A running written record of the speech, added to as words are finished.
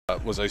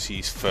was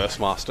OC's first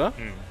master.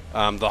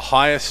 The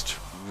highest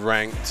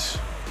ranked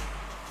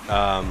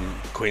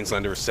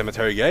Queenslander is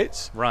Cemetery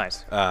Gates.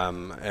 Right.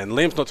 And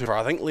Liam's not too far.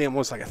 I think Liam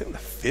was like, the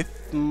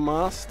 5th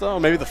master, or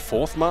maybe the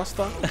 4th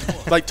master.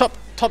 Like top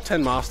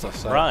 10 master.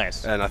 So.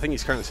 Right. And I think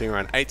he's currently sitting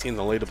around 18 on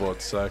the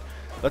leaderboard. So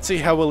let's see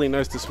how well he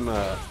knows this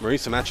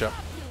Marisa matchup.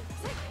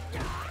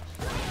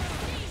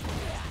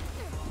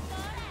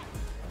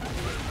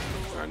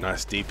 All right,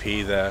 nice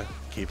DP there,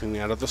 keeping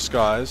out of the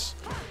skies.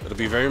 It'll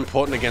be very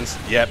important against,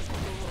 yep.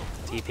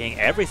 DPing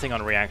everything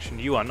on reaction.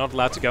 You are not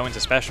allowed to go into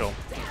special.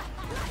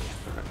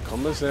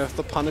 Combos there for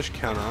the punish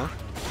counter.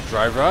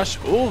 Drive rush.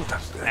 Ooh,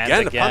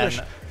 again, the punish.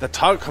 The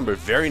target combo,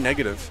 very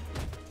negative.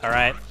 All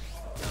right.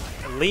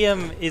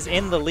 Liam is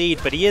in the lead,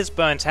 but he is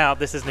burnt out.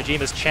 This is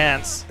Negima's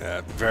chance.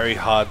 Very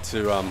hard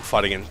to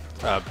fight against,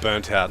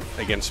 burnt out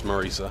against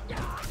Marisa.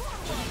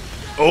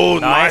 Oh,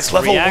 nice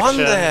level reaction. 1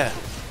 there.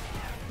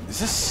 Is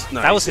this?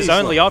 No, that was his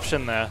only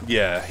option there.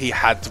 Yeah, he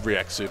had to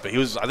react super. I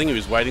think he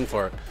was waiting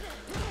for it.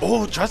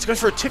 Oh, tries to go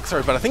for a tick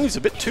throw, but I think he's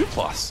a bit too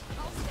plus.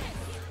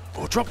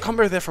 Oh, drop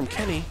combo there from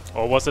Kenny.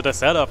 Or was it a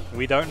setup?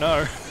 We don't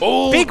know.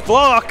 Oh, big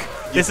block!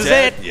 This is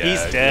it! Yeah,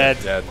 he's dead.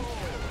 Dead.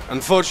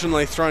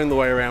 Unfortunately, throwing the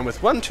way around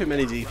with one too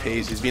many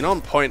DPs. He's been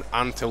on point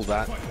until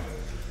that.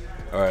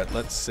 Alright,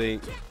 let's see.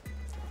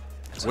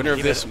 So winner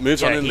of this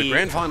moves on in the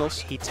grand finals.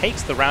 He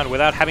takes the round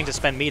without having to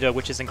spend meter,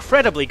 which is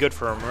incredibly good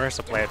for a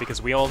Marisa player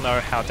because we all know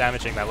how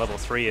damaging that level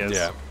 3 is.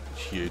 Yeah,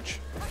 huge.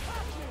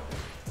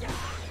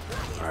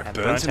 Alright, and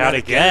burns burnt him out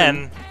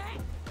again.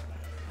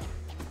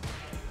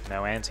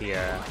 No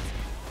anti-air.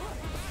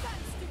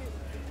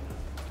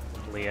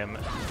 Liam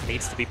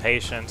needs to be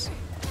patient.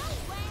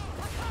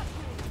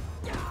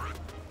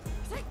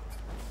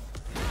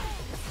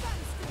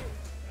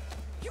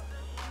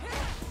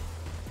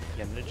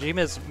 Yeah,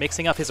 Negima's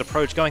mixing up his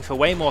approach, going for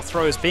way more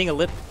throws, being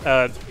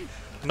a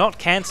not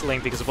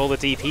cancelling because of all the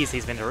DPs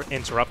he's been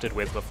interrupted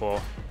with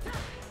before.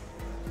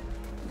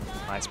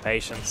 Nice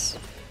patience.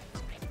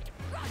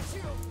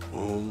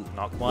 Ooh,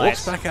 not quite.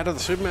 Walks back out of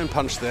the Superman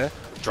punch there.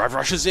 Drive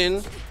rushes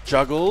in,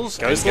 juggles,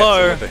 goes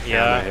low.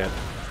 Yeah.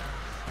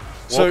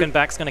 Walking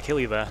back's going to kill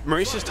you there.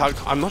 Marisa's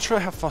target, I'm not sure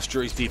how fast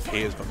Jury's DP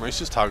is, but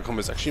Marisa's target combo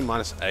is actually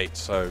 -8,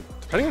 so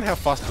depending on how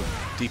fast the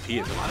DP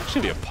is, it might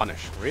actually be a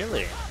punish.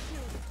 Really?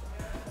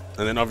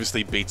 And then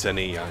obviously beats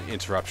any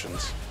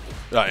interruptions,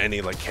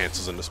 any like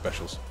cancels into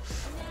specials.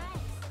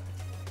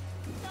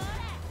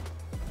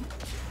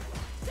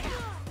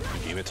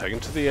 Negima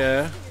taken to the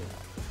air.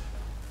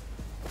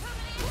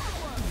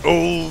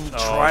 Oh,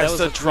 tries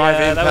to drive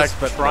impact,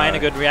 but trying a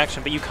good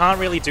reaction, but you can't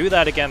really do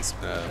that against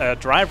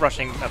drive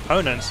rushing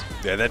opponents.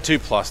 Yeah, they're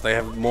 2+. They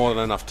have more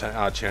than enough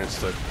chance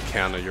to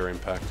counter your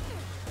impact.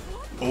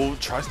 Oh,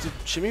 tries to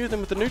shimmy with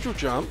him with the neutral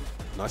jump.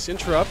 Nice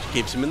interrupt.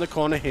 Keeps him in the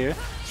corner here.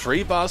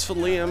 3 bars for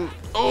Liam.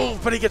 Oh,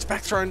 but he gets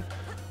back thrown.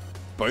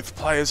 Both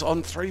players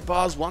on 3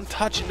 bars. 1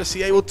 touch into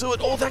CA will do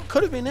it. Oh, that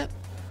could have been it.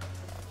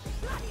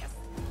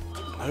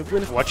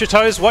 Watch your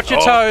toes. Watch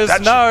your toes.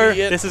 No,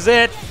 this is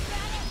it.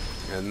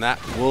 And that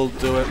will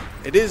do it.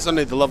 It is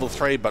only the level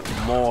 3, but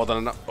more than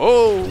enough.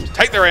 Oh,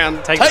 take the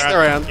round. Take the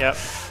round. Yep.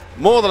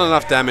 More than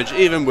enough damage,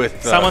 even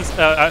with... Someone's...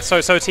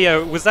 so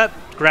Tio, was that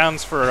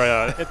grounds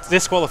for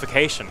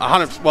disqualification?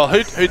 100%. Well,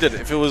 who did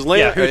it? If it was Liam...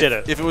 Yeah, who did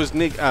it? If it was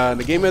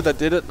Negima that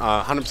did it,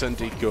 100%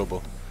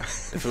 DQable.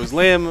 If it was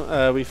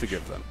Liam, we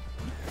forgive them.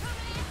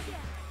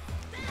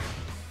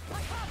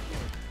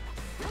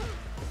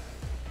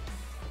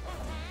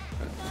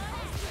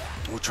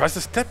 Well, tries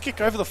to step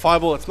kick over the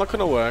fireball. It's not going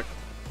to work.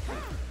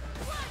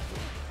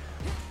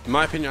 In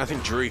my opinion, I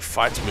think Drury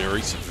fights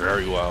Marisa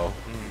very well.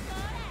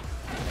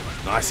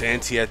 Nice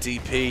anti-air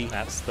DP.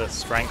 That's the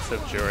strength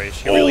of Drury.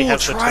 She really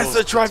has the tools tries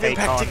to drive take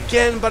impact on.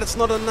 again, but it's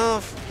not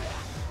enough.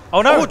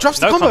 Oh no! Oh, drops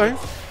the combo.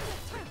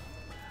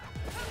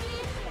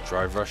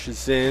 Drive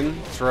rushes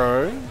in,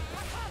 throw.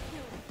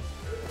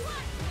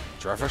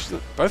 Drive rushes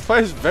in. Both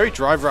players very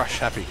drive rush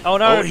happy. Oh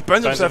no! Oh, he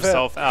burns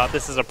himself out.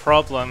 This is a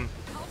problem.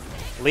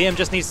 Liam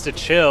just needs to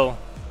chill.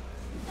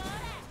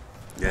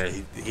 Yeah,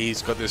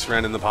 he's got this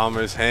round in the palm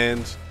of his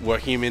hand,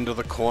 working him into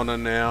the corner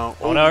now.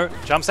 Oh no,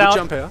 jumps out.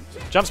 Jump out.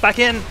 Jumps back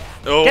in.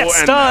 Oh, gets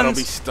and stunned. that'll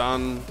be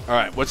stunned. All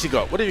right, what's he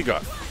got? What have you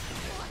got?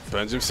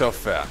 Burns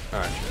himself out. All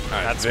right.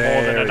 That's more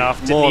than enough.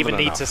 Didn't even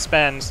need to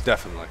spend.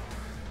 Definitely.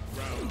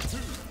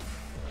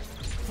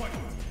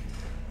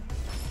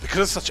 Because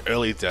it's such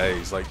early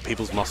days, like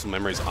people's muscle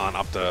memories aren't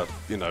up to,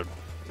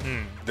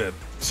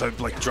 so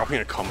like dropping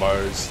a combo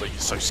is like you're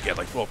so scared,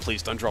 like, oh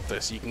please don't drop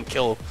this. You can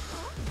kill.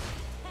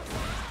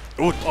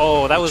 Ooh,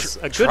 oh, that was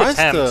a good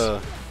attempt.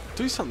 To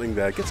do something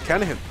there, gets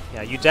counter hit.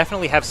 Yeah, you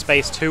definitely have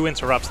space to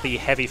interrupt the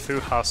heavy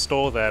Fuha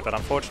store there, but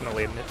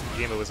unfortunately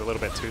Negima was a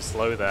little bit too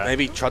slow there.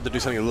 Maybe tried to do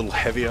something a little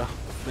heavier,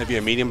 maybe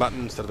a medium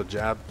button instead of a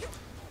jab.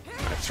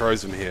 It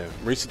throws him here.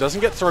 Marisa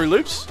doesn't get throw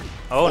loops.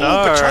 Oh no!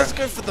 But tries to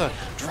go for the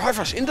drive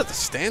rush into the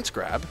stance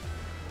grab.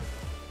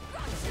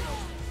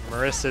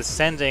 Marisa's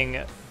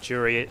sending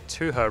Jury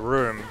to her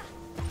room.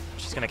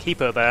 She's going to keep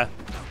her there.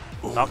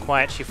 Ooh. Not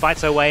quite. She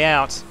fights her way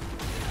out.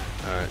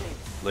 Alright.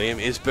 Liam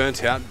is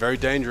burnt out. Very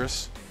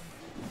dangerous.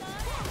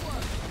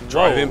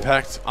 Drive Whoa.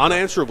 impact,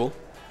 unanswerable.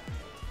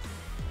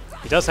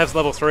 He does have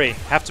level 3.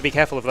 Have to be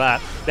careful of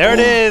that. There it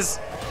is.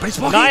 But he's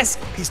blocking. Nice.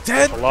 He's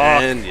dead.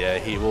 Block. And yeah,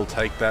 he will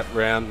take that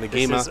round.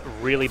 Negima. This is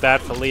really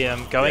bad for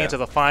Liam. Going into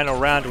the final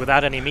round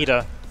without any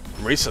meter.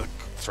 Marisa,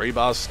 3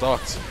 bars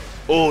stocked.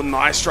 Oh,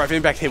 nice drive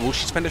impact here. Will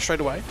she spend it straight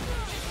away?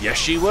 Yes,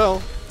 she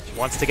will. She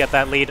wants to get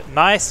that lead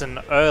nice and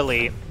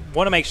early.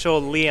 Want to make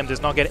sure Liam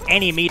does not get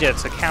any meter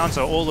to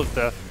counter all of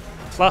the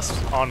plus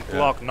on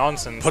block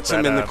nonsense. Puts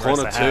him in the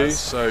corner too.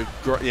 So,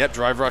 yep,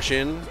 drive rush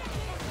in.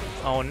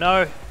 Oh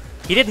no.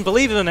 He didn't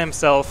believe in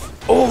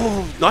himself.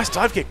 Oh, nice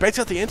dive kick. Baits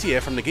out the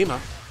anti-air from Negima.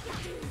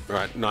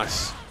 Right,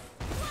 nice.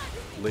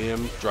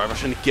 Liam, drive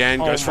rush in again.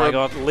 Goes for Oh my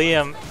god,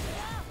 Liam.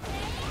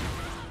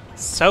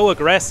 So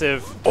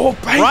aggressive. Oh,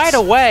 baits. Right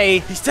away.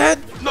 He's dead.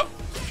 No.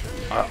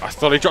 I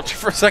thought he dropped you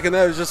for a second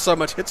there. There was just so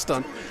much hit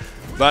stun.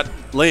 But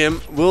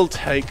Liam will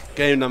take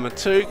game number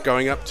 2,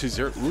 going up to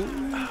 0.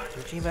 Ooh.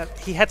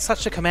 He had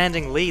such a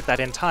commanding lead that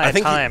entire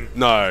time.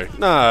 No.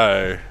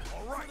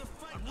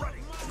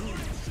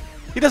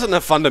 He doesn't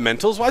have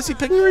fundamentals. Why is he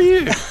picking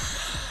Ryu? He's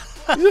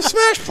a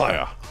Smash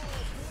player.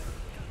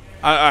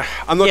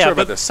 I'm not sure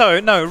about this. So,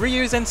 no,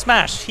 Ryu's in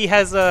Smash. He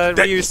has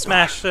Ryu's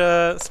Smash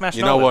Smash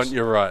You know what?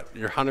 You're right.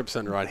 You're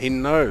 100% right. He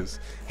knows.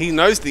 He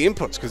knows the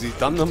inputs because he's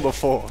done them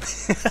before.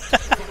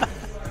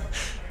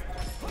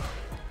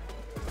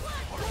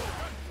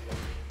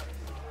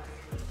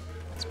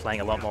 He's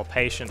playing a lot more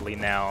patiently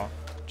now,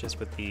 just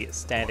with the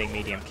standing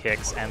medium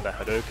kicks and the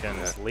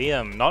Hadoukens.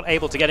 Liam not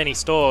able to get any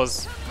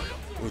stores.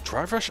 Ooh,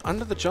 drive rush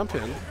under the jump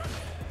in.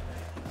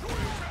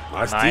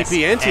 Nice Nice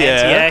DP anti-air.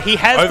 anti-air. He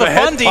has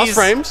Overhead, the plus fundies.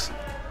 frames.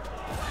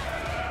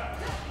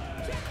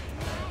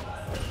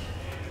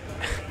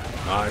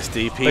 Nice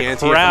DP The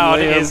anti-air crowd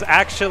from Liam. is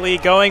actually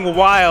going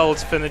wild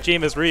for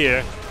Negima's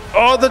Ryu.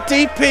 Oh, the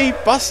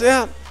DP busts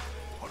out.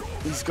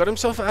 He's got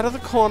himself out of the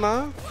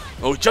corner.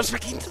 Oh, he jumps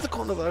back into the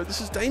corner though. This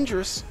is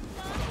dangerous.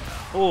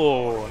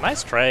 Oh,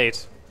 nice trade.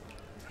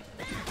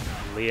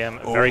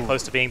 Liam very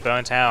close to being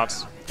burnt out.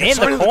 Gets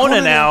In right the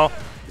corner now.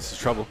 This is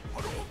trouble.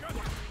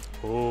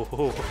 Ooh.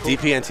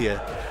 DP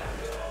anti-air.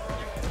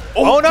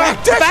 Oh no!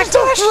 Back dash! Back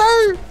dash!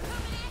 Throw!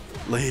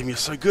 Liam, you're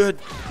so good.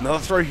 Another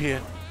throw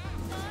here.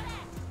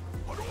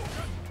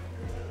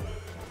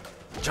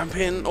 Jump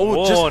in.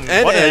 Oh, just What an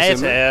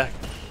airs him. air.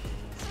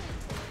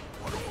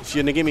 If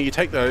you're Negima, you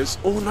take those.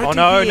 Oh, no Oh DP.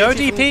 no, no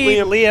anti from DP.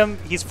 Liam,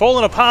 he's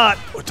fallen apart.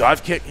 Oh,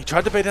 dive kick. He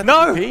tried to bait out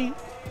No. the DP.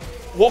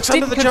 Walks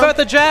under Didn't the convert jump.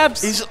 the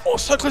jabs. He's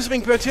so close to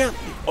being burnt out.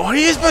 Oh,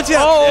 he is burnt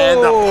out. Oh.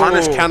 And the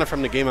punish counter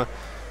from Negima.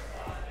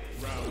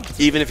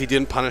 Even if he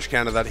didn't punish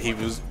counter that,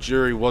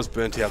 Jury was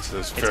burnt out, so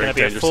it's It's very going to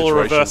be a dangerous full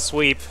situation. reverse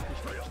sweep.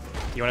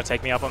 You want to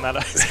take me up on that?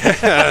 No.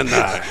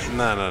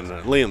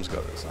 Liam's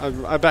got this.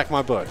 I back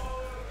my boy.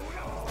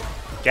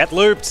 Get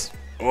looped.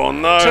 Oh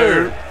no.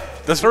 2,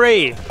 Does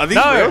 3. Are these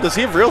No. real? Does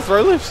he have real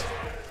throw loops?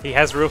 He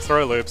has real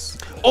throw loops.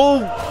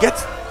 Oh,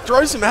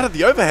 throws him out of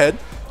the overhead.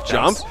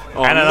 Jump. Jumps.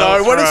 Oh And no,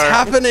 another what is throw.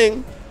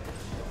 happening?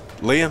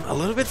 Liam, a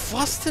little bit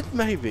flustered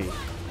maybe.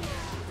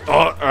 Oh,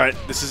 alright,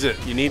 this is it.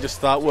 You need to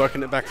start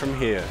working it back from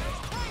here.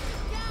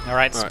 All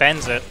right,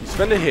 spends it. You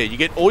spend it here. You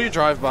get all your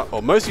drive bar,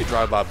 or most of your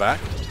drive bar back.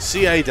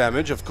 CA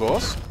damage, of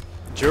course.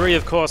 Jury,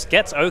 of course,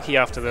 gets Oki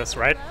after this,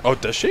 right? Oh,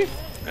 does she?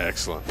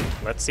 Excellent.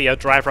 Let's see a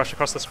drive rush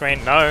across the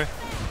screen. No.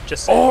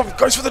 Just Oh,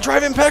 goes for the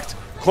drive impact.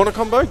 Corner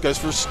combo, goes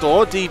for a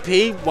store,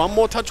 DP. One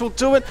more touch will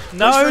do it.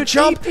 No, goes for a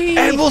jump, DP.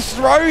 and will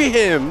throw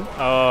him.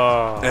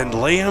 Oh. And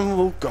Liam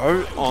will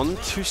go on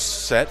to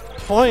set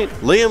point.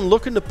 Liam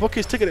looking to book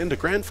his ticket into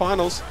grand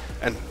finals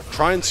and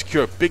try and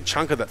secure a big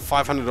chunk of that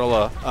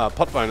 $500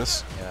 pot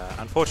bonus.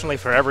 Yeah, unfortunately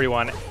for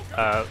everyone,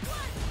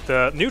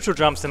 the neutral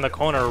jumps in the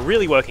corner are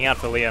really working out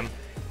for Liam.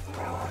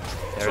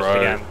 There's Throw.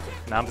 again.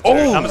 Number 2.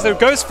 Oh. Number 2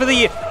 goes for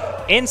the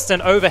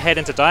instant overhead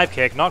into dive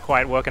kick. Not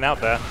quite working out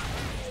there.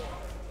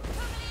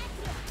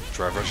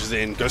 Drive rushes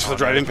in, goes for the no,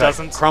 drive he impact.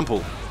 doesn't.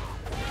 Crumple.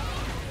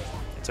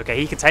 It's okay,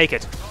 he can take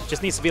it.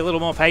 Just needs to be a little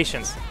more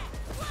patient.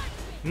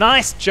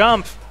 Nice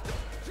jump.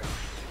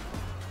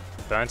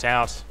 Burnt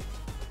out.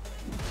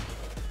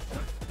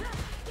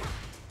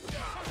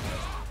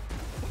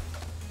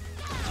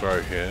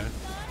 Throw here.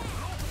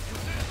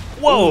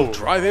 Whoa! Ooh,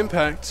 drive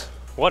impact.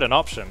 What an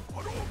option.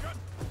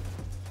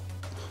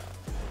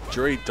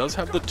 Jury does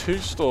have the 2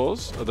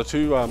 stores, or the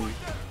two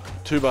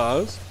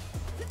bars.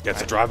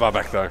 Gets a drive bar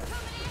back though.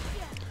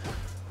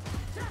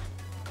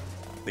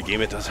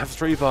 Negima does have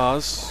 3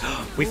 bars.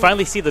 We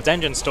finally see the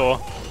Denjin store.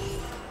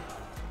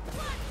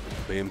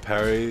 Liam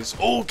parries.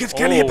 Oh, gets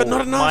Kenny hit, but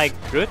not enough. My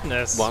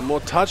goodness. One more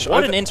touch.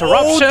 What an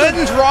interruption. Oh,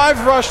 the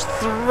drive rush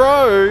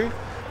throw.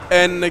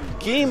 And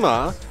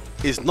Negima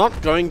is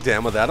not going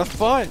down without a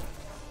fight.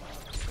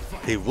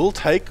 He will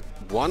take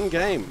 1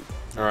 game.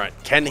 All right,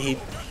 can he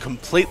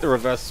complete the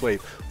reverse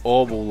sweep,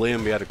 or will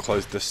Liam be able to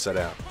close this set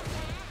out?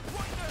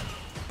 Oh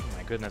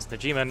my goodness,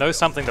 Negima knows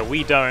something that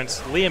we don't.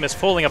 Liam is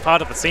falling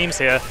apart at the seams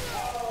here.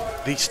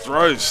 These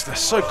throws, they're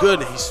so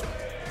good. He's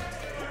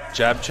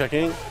jab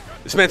checking.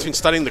 This man's been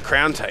studying the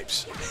crown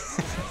tapes.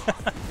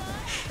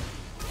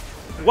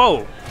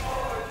 Whoa!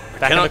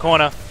 Back in the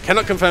corner.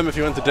 Cannot confirm if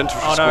he went to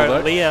dentistry Oh school,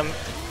 no, though. Liam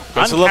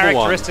Goes to level 1.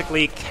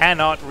 uncharacteristically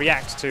cannot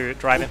react to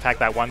Drive Impact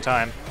that one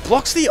time.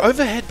 Blocks the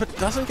overhead, but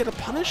doesn't get a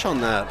punish on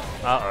that.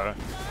 Uh-oh.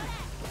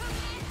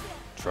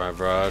 Drive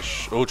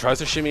rush. Oh, tries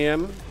to shimmy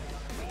him.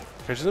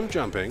 Catches him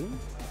jumping.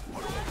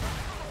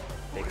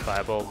 Big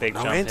fireball, big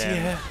No jump in.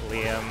 anti-air.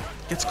 Liam.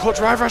 Gets caught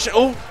drive rush.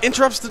 Oh,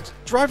 interrupts the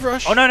drive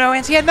rush. Oh no, no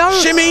anti-air, no!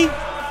 Shimmy!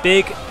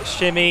 Big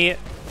shimmy.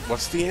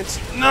 What's the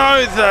answer?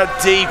 No, the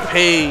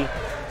DP!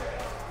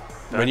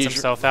 Burns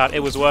himself out. It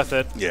was worth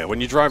it. Yeah, when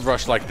you drive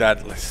rush like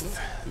that,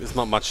 there's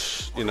not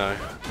much, you know,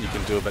 you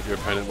can do about your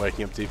opponent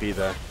waking up DP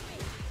there.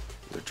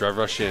 Drive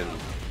rush in.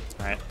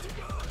 Right.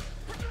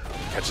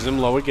 Catches him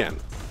low again.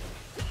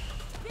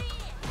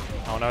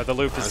 Oh no, the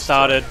loop has Nice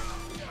started.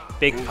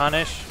 Big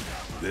punish.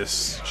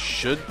 This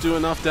should do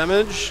enough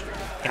damage.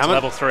 Into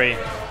level 3.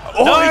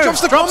 Oh, No, he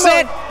drops the drops combo!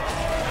 it!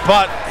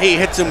 But he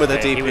hits him with a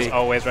Yeah, DP. he was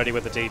always ready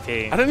with the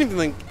DP. I don't even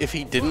think, if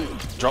he didn't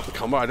drop the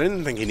combo, I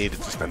didn't think he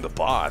needed to spend the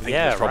bar. I think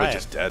he was probably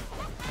just dead.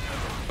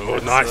 Oh,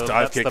 nice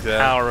dive kick that's there.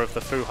 the power of the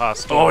Fuha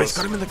stores. Oh, he's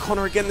got him in the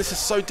corner again. This is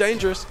so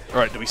dangerous. All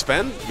right, do we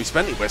spend? Do we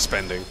spend? We're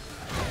spending.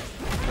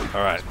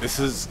 All right, this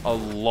is a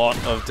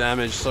lot of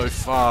damage so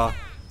far.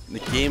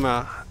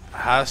 Negima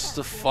has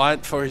to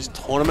fight for his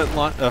tournament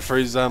life, for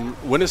his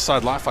winner's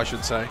side life, I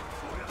should say.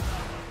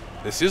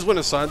 This is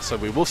winner's side, so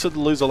we will see the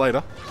loser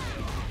later.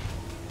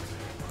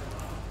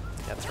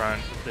 Get thrown.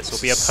 This will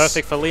be a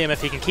perfect for Liam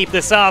if he can keep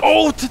this up.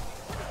 Oh,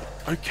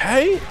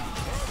 okay.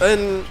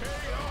 And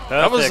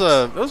that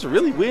Perfect. was a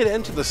really weird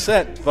end to the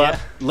set, but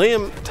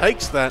Liam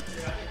takes that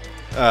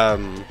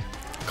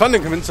kind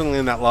of convincingly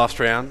in that last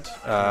round.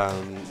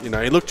 You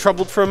know, he looked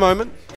troubled for a moment,